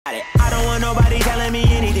want nobody telling me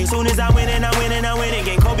anything. Soon as I'm winning, I'm winning, I'm winning.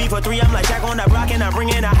 Game Kobe for 3, I'm like Shaq on that block, and I'm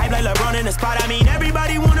bringing a hype like LeBron in the spot. I mean,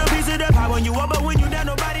 everybody want a piece of the pie when you up, but when you down,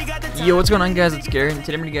 nobody got the time. Yo, what's going on, guys? It's Garrett, and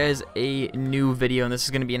today I'm bringing you guys a new video, and this is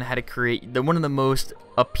going to be on how to create one of the most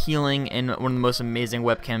appealing and one of the most amazing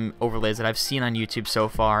webcam overlays that I've seen on YouTube so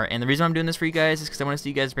far. And the reason I'm doing this for you guys is because I want to see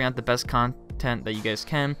you guys bring out the best content that you guys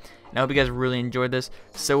can. And I hope you guys really enjoyed this.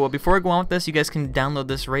 So before I go on with this, you guys can download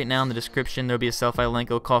this right now in the description. There'll be a Selfie link.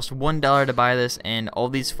 It'll cost $1 to buy this, and all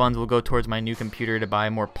these funds will go towards my new computer to buy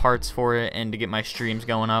more parts for it and to get my streams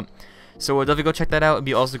going up. So definitely go check that out. It'll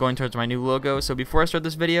be also going towards my new logo. So before I start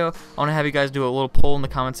this video, I want to have you guys do a little poll in the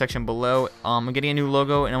comment section below. I'm getting a new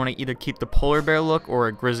logo, and I want to either keep the polar bear look or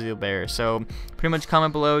a grizzly bear. So pretty much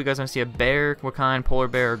comment below. You guys want to see a bear, what kind, polar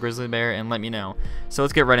bear or grizzly bear, and let me know. So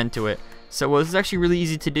let's get right into it. So this is actually really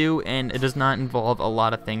easy to do, and it does not involve a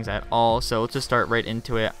lot of things at all. So let's just start right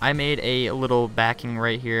into it. I made a little backing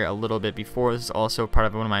right here a little bit before. This is also part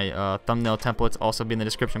of one of my thumbnail templates. Also be in the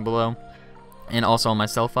description below, and also on my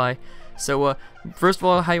Selfie. So first of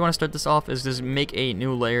all, how you want to start this off is just make a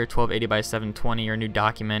new layer, 1280 by 720, or a new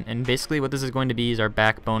document. And basically what this is going to be is our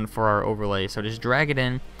backbone for our overlay. So just drag it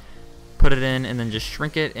in, put it in, and then just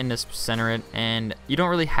shrink it and just center it. And you don't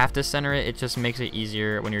really have to center it, it just makes it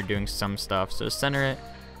easier when you're doing some stuff. So center it,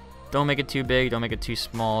 don't make it too big, don't make it too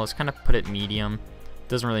small, just kind of put it medium.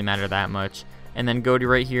 Doesn't really matter that much. And then go to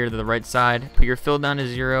right here to the right side, put your fill down to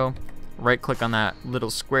 0, right click on that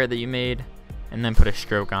little square that you made, and then put a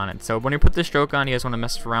stroke on it. So when you put the stroke on, you guys want to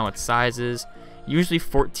mess around with sizes. Usually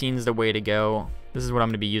 14 is the way to go. This is what I'm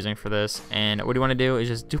going to be using for this. And what you want to do is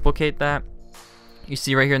just duplicate that. You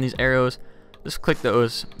see right here in these arrows, just click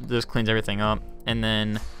those. This cleans everything up. And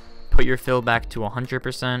then put your fill back to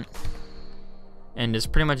 100%. And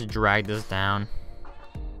just pretty much drag this down.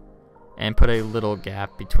 And put a little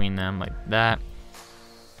gap between them like that.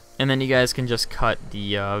 And then you guys can just cut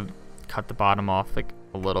the bottom off like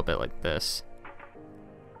a little bit like this.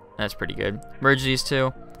 That's pretty good. Merge these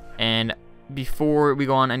two, and before we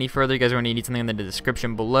go on any further, you guys are going to need something in the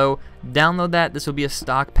description below. Download that. This will be a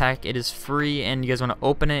stock pack. It is free, and you guys want to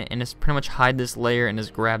open it and just pretty much hide this layer and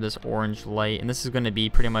just grab this orange light, and this is going to be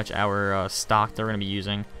pretty much our stock that we're going to be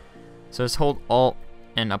using. So just hold Alt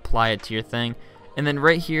and apply it to your thing, and then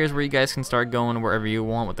right here is where you guys can start going wherever you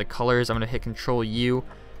want with the colors. I'm going to hit Control U,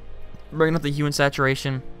 bring up the hue and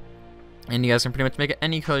saturation. And you guys can pretty much make it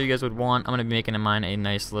any color you guys would want. I'm going to be making mine a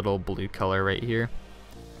nice little blue color right here.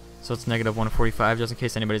 So it's -145 just in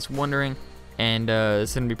case anybody's wondering. And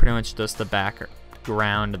it's going to be pretty much just the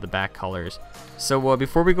background of the back colors. So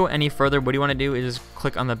before we go any further, what you want to do is just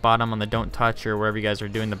click on the bottom on the don't touch or wherever you guys are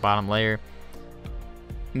doing the bottom layer.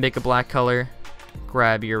 Make a black color.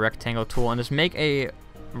 Grab your rectangle tool and just make a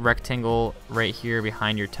rectangle right here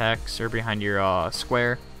behind your text or behind your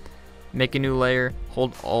square. Make a new layer,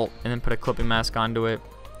 hold Alt, and then put a clipping mask onto it.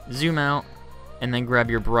 Zoom out, and then grab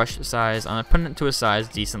your brush size. I'm putting it to a size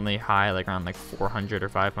decently high, like around like 400 or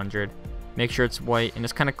 500. Make sure it's white, and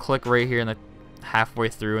just kind of click right here in the halfway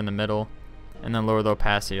through in the middle, and then lower the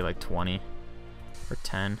opacity to like 20 or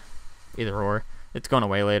 10, either or. It's going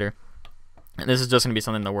away later. And this is just going to be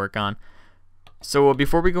something to work on. So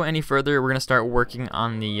before we go any further, we're going to start working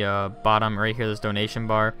on the bottom right here, this donation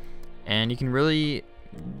bar, and you can really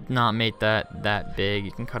not make that big.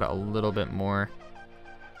 You can cut it a little bit more,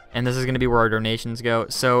 and this is going to be where our donations go.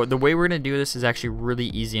 So the way we're going to do this is actually really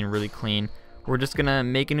easy and really clean. We're just going to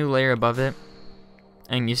make a new layer above it,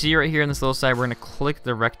 and you see right here on this little side, we're going to click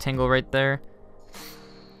the rectangle right there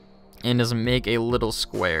and just make a little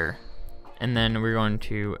square, and then we're going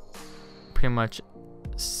to pretty much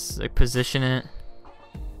position it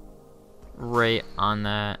right on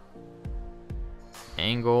that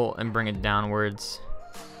angle and bring it downwards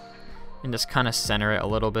and just kind of center it a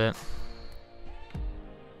little bit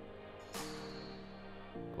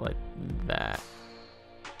like that.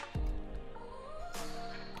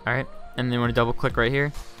 Alright, and then we're going to double click right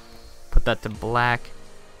here, put that to black,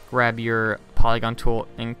 grab your polygon tool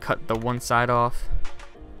and cut the one side off.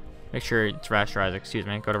 Make sure it's rasterized, excuse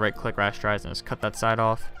me. Go to right click, rasterize, and just cut that side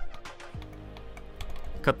off.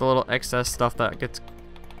 Cut the little excess stuff that gets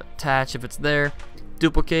attached if it's there.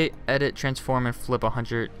 Duplicate, edit, transform, and flip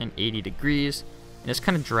 180 degrees. And just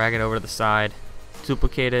kind of drag it over to the side.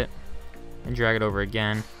 Duplicate it, and drag it over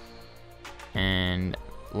again. And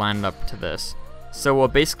line it up to this. So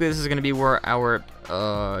basically this is going to be where our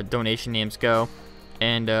donation names go.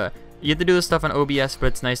 And you have to do this stuff on OBS, but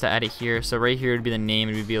it's nice to add it here. So right here would be the name.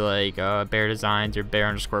 It would be like BehrDesigns or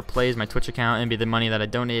Behr_plays, my Twitch account, and be the money that I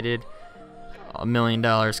donated. $1 million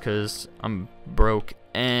because I'm broke.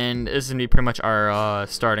 and this is gonna be pretty much our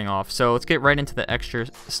starting off. So let's get right into the extra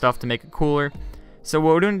stuff to make it cooler. So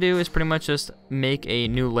what we're gonna do is pretty much just make a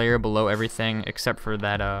new layer below everything except for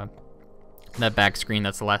that that back screen.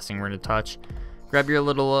 That's the last thing we're gonna touch. Grab your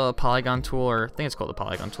little polygon tool, or I think it's called the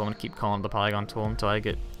polygon tool. I'm gonna keep calling it the polygon tool until I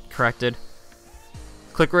get corrected.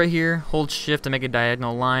 Click right here, hold shift to make a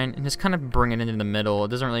diagonal line, and just kind of bring it into the middle. It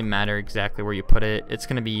doesn't really matter exactly where you put it. It's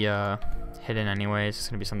gonna be hidden anyways. It's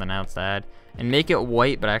gonna be something else to add. And make it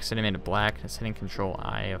white, but I accidentally made it black. Just hitting Control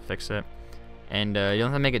I, I'll fix it. And you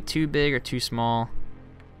don't have to make it too big or too small.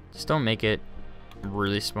 Just don't make it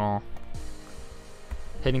really small.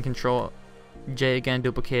 Hitting Control J again,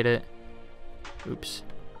 duplicate it. Oops.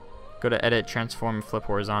 Go to Edit, Transform, and Flip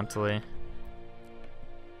horizontally.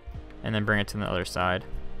 And then bring it to the other side.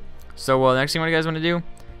 So the next thing what you guys want to do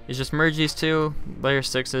is just merge these two. Layer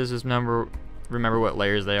 6s, just remember what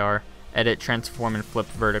layers they are. Edit, Transform, and Flip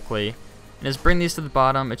vertically. And just bring these to the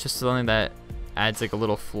bottom. It's just something that adds like a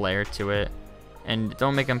little flair to it. And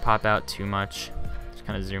don't make them pop out too much. Just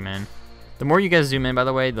kind of zoom in. The more you guys zoom in, by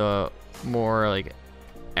the way, the more like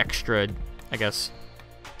extra, I guess,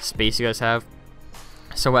 space you guys have.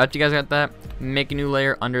 So after you guys got that, make a new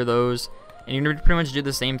layer under those. And you're going to pretty much do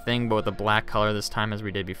the same thing, but with a black color this time as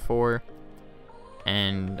we did before.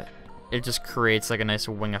 And it just creates like a nice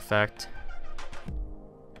wing effect.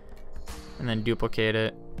 And then duplicate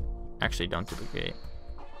it. Actually, don't duplicate.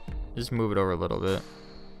 Just move it over a little bit.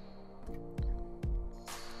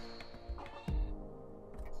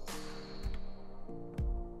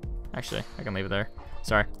 Actually, I can leave it there.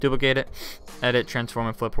 Sorry. Duplicate it. Edit, Transform,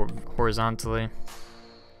 and Flip horizontally.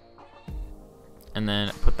 And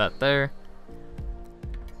then put that there.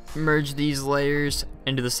 Merge these layers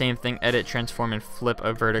into the same thing. Edit, Transform, and Flip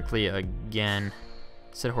vertically again.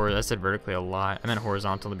 I said vertically a lot. I meant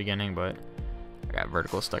horizontal at the beginning, but I got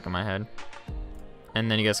vertical stuck in my head.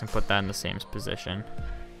 And then you guys can put that in the same position.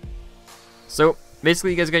 So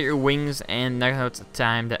basically you guys got your wings, and now it's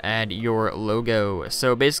time to add your logo.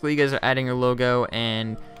 So basically you guys are adding your logo,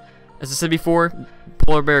 and as I said before,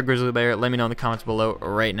 polar bear, grizzly bear, let me know in the comments below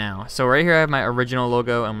right now. So right here I have my original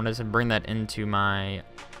logo. I'm going to bring that into my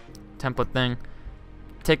template thing.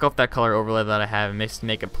 Take off that color overlay that I have and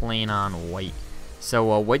make it plain on white.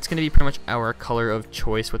 So white's going to be pretty much our color of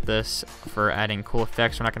choice with this for adding cool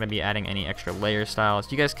effects. We're not going to be adding any extra layer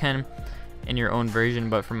styles. You guys can in your own version,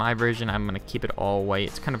 but for my version I'm going to keep it all white.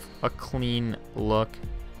 It's kind of a clean look,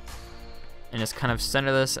 and just kind of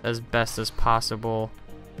center this as best as possible.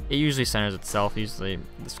 It usually centers itself. Usually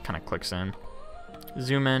this kind of clicks in.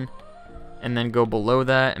 Zoom in, and then go below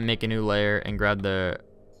that and make a new layer and grab the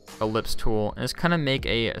ellipse tool and just kind of make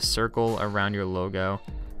a circle around your logo.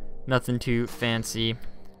 Nothing too fancy,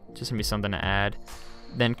 just gonna be something to add.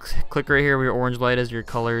 Then click right here where your orange light is, your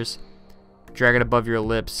colors, drag it above your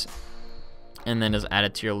ellipse, and then just add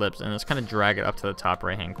it to your ellipse and just kind of drag it up to the top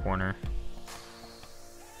right hand corner.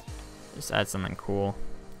 Just add something cool,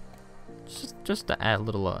 just to add a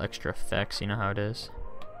little extra effects. You know how it is,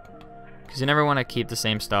 because you never want to keep the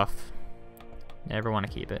same stuff. Never want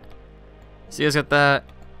to keep it. So you guys got that.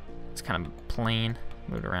 It's kind of plain.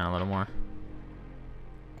 Move it around a little more.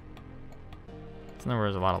 So there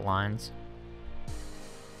was a lot of lines.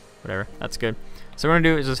 Whatever, that's good. So what we're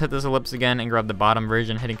gonna do is just hit this ellipse again and grab the bottom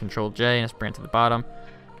version, hitting Control J, and just bring it to the bottom.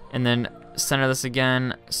 And then center this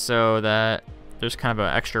again so that there's kind of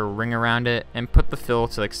an extra ring around it, and put the fill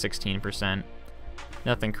to like 16%.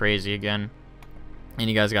 Nothing crazy again. And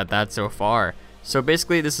you guys got that so far. So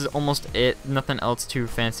basically this is almost it. Nothing else too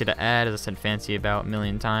fancy to add. As I said, fancy about a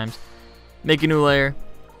million times. Make a new layer,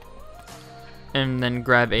 and then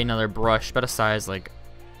grab another brush about a size like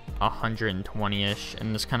 120-ish,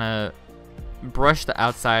 and just kind of brush the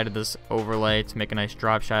outside of this overlay to make a nice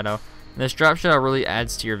drop shadow. And this drop shadow really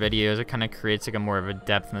adds to your videos. It kind of creates like a more of a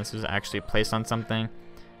depth, and this is actually placed on something.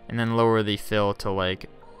 And then lower the fill to like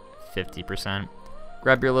 50%.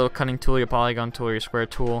 Grab your little cutting tool, your polygon tool, your square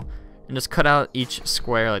tool, and just cut out each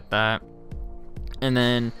square like that. And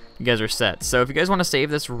then you guys are set. So if you guys want to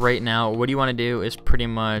save this right now, what you want to do is pretty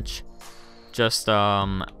much just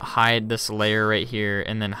hide this layer right here,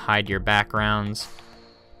 and then hide your backgrounds.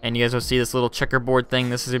 And you guys will see this little checkerboard thing.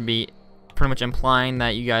 This is going to be pretty much implying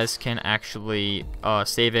that you guys can actually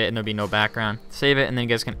save it and there'll be no background. Save it, and then you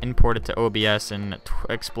guys can import it to OBS and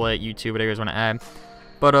exploit YouTube, whatever you guys want to add.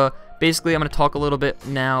 But basically I'm going to talk a little bit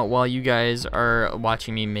now while you guys are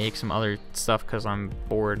watching me make some other stuff, because I'm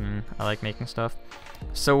bored and I like making stuff.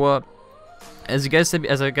 So as you guys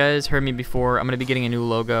heard me before, I'm going to be getting a new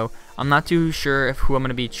logo. I'm not too sure if who I'm going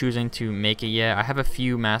to be choosing to make it yet. I have a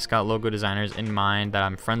few mascot logo designers in mind that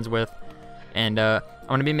I'm friends with, and I'm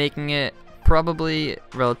going to be making it probably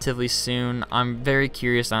relatively soon. I'm very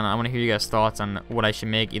curious on, I want to hear you guys' thoughts on what I should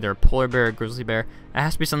make, either a polar bear or grizzly bear. It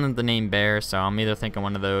has to be something with the name bear, so I'm either thinking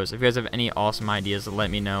one of those. If you guys have any awesome ideas,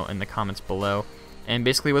 let me know in the comments below. And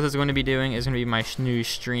basically what this is going to be doing is going to be my new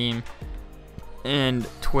stream and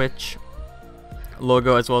Twitch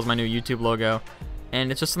logo, as well as my new YouTube logo.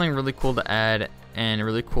 And it's just something really cool to add and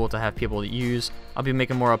really cool to have people use. I'll be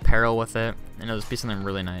making more apparel with it, and it'll just be something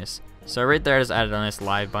really nice. So right there I just added a nice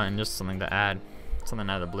live button, just something to add, something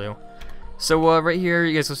out of the blue. So right here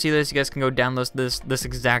you guys will see this. You guys can go download this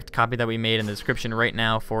exact copy that we made in the description right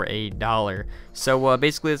now for $1. So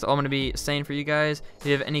basically that's all I'm going to be saying for you guys. If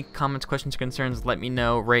you have any comments, questions, or concerns, let me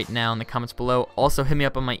know right now in the comments below. Also hit me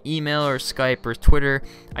up on my email or Skype or Twitter.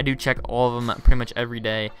 I do check all of them pretty much every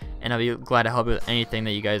day, and I'll be glad to help you with anything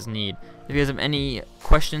that you guys need. If you guys have any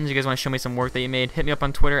questions, you guys want to show me some work that you made, hit me up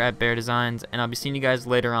on Twitter at BehrDesigns, and I'll be seeing you guys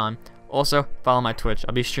later on. Also, follow my Twitch.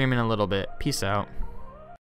 I'll be streaming in a little bit. Peace out.